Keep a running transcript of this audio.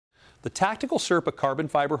The tactical Serpa carbon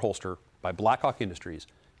fiber holster by Blackhawk Industries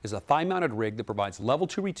is a thigh-mounted rig that provides level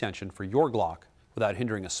 2 retention for your Glock without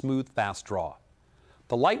hindering a smooth, fast draw.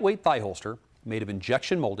 The lightweight thigh holster, made of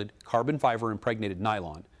injection-molded, carbon fiber-impregnated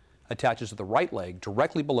nylon, attaches to the right leg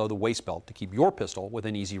directly below the waist belt to keep your pistol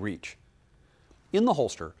within easy reach. In the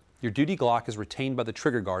holster, your duty Glock is retained by the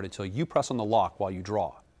trigger guard until you press on the lock while you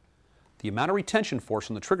draw. The amount of retention force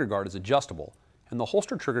on the trigger guard is adjustable, and the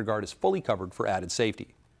holster trigger guard is fully covered for added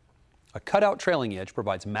safety. A cutout trailing edge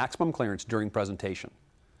provides maximum clearance during presentation.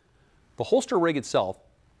 The holster rig itself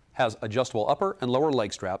has adjustable upper and lower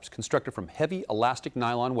leg straps constructed from heavy elastic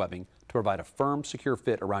nylon webbing to provide a firm, secure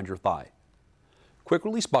fit around your thigh. Quick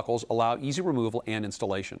release buckles allow easy removal and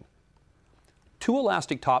installation. Two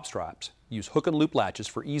elastic top straps use hook and loop latches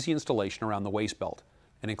for easy installation around the waist belt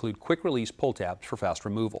and include quick release pull tabs for fast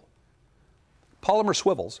removal. Polymer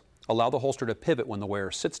swivels allow the holster to pivot when the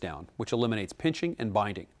wearer sits down, which eliminates pinching and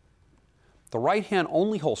binding. The right-hand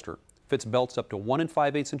only holster fits belts up to 1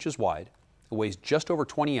 5/8 inches wide. It weighs just over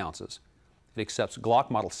 20 ounces. It accepts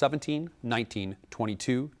Glock model 17, 19,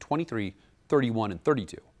 22, 23, 31, and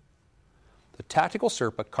 32. The tactical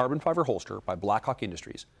Serpa carbon fiber holster by Blackhawk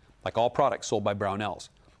Industries, like all products sold by Brownells,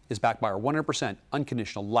 is backed by our 100%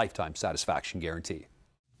 unconditional lifetime satisfaction guarantee.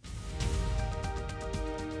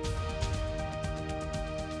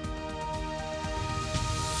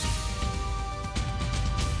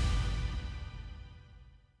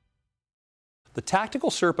 The tactical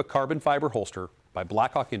Serpa carbon fiber holster by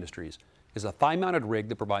Blackhawk Industries is a thigh-mounted rig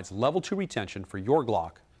that provides level 2 retention for your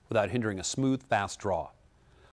Glock without hindering a smooth, fast draw.